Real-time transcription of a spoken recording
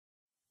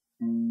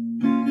The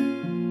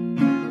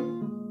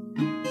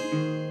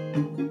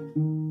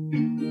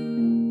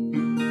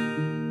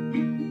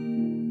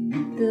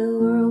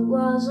world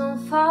was on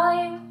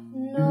fire,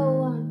 no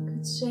one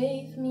could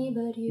save me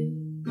but you.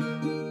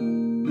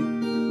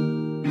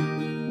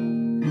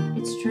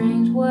 It's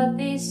strange what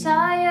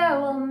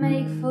desire will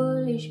make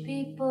foolish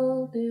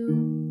people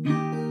do.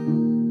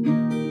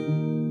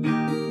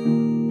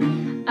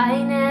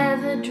 I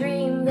never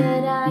dreamed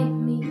that I'd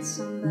meet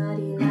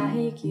somebody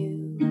like you.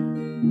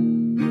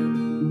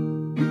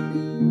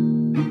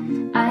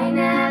 I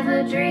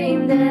never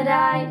dreamed that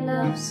I'd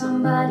love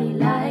somebody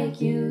like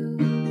you.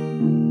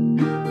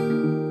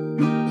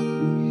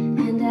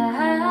 And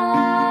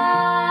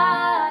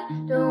I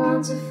don't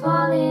want to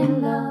fall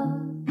in love.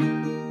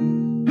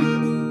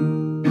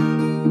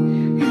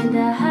 And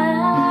I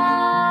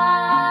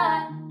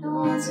don't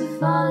want to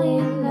fall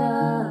in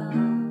love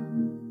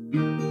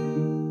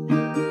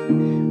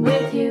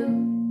with you.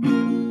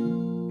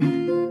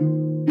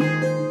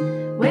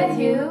 With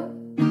you.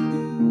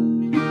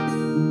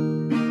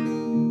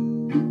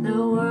 The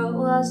world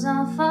was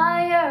on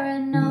fire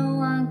and no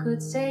one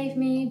could save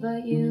me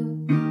but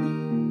you.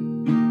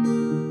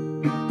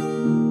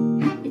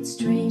 It's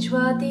strange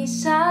what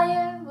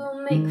desire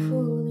will make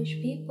foolish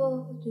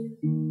people do.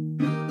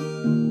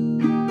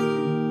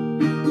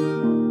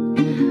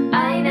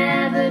 I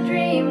never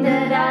dreamed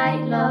that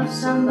I'd love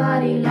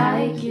somebody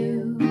like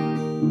you.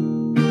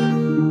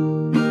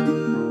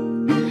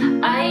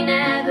 I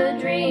never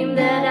dreamed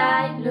that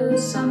I'd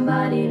lose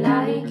somebody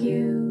like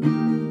you.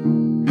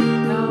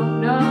 No,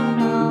 no,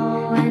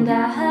 no. And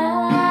I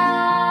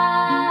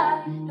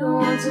don't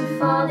want to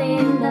fall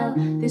in love.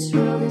 This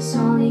world is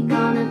only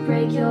gonna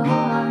break your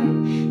heart.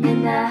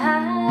 And I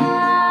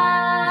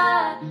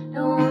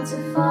don't want to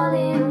fall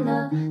in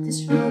love.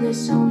 This world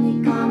is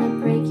only gonna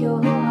break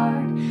your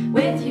heart.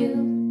 With you.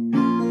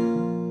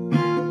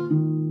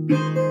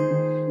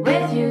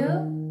 With you.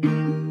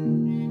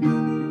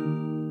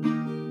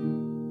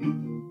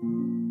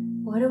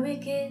 What a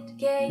wicked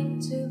game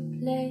to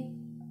play,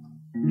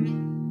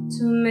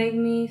 to make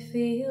me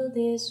feel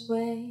this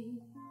way.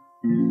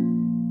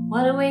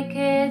 What a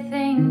wicked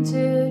thing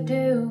to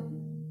do,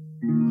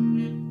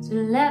 to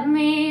let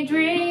me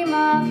dream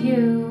of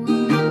you.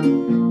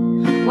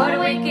 What a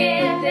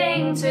wicked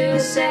thing to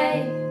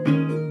say,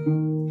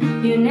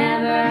 you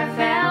never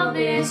felt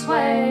this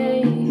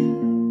way.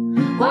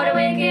 What a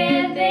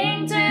wicked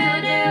thing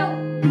to do,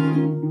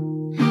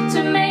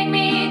 to make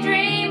me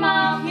dream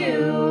of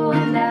you.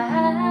 And I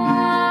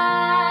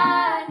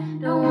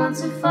don't want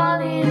to fall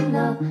in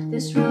love.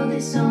 This world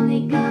is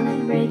only gonna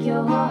break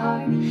your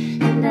heart.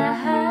 And I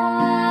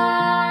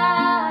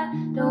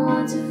don't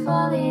want to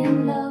fall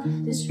in love.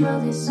 This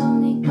world is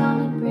only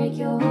gonna break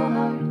your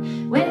heart.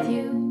 With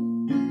you.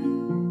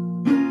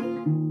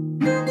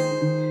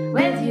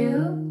 With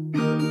you.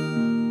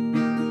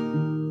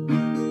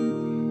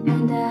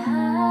 And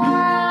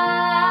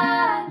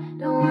I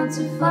don't want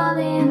to fall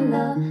in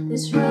love.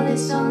 This world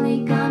is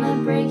only gonna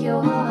break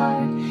your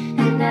heart.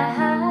 And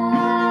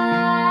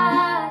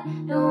I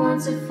don't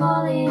want to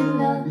fall in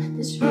love.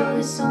 This world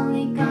is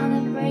only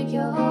gonna break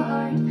your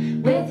heart.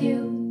 With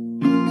you.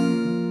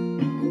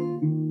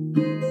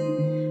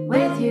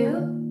 With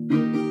you.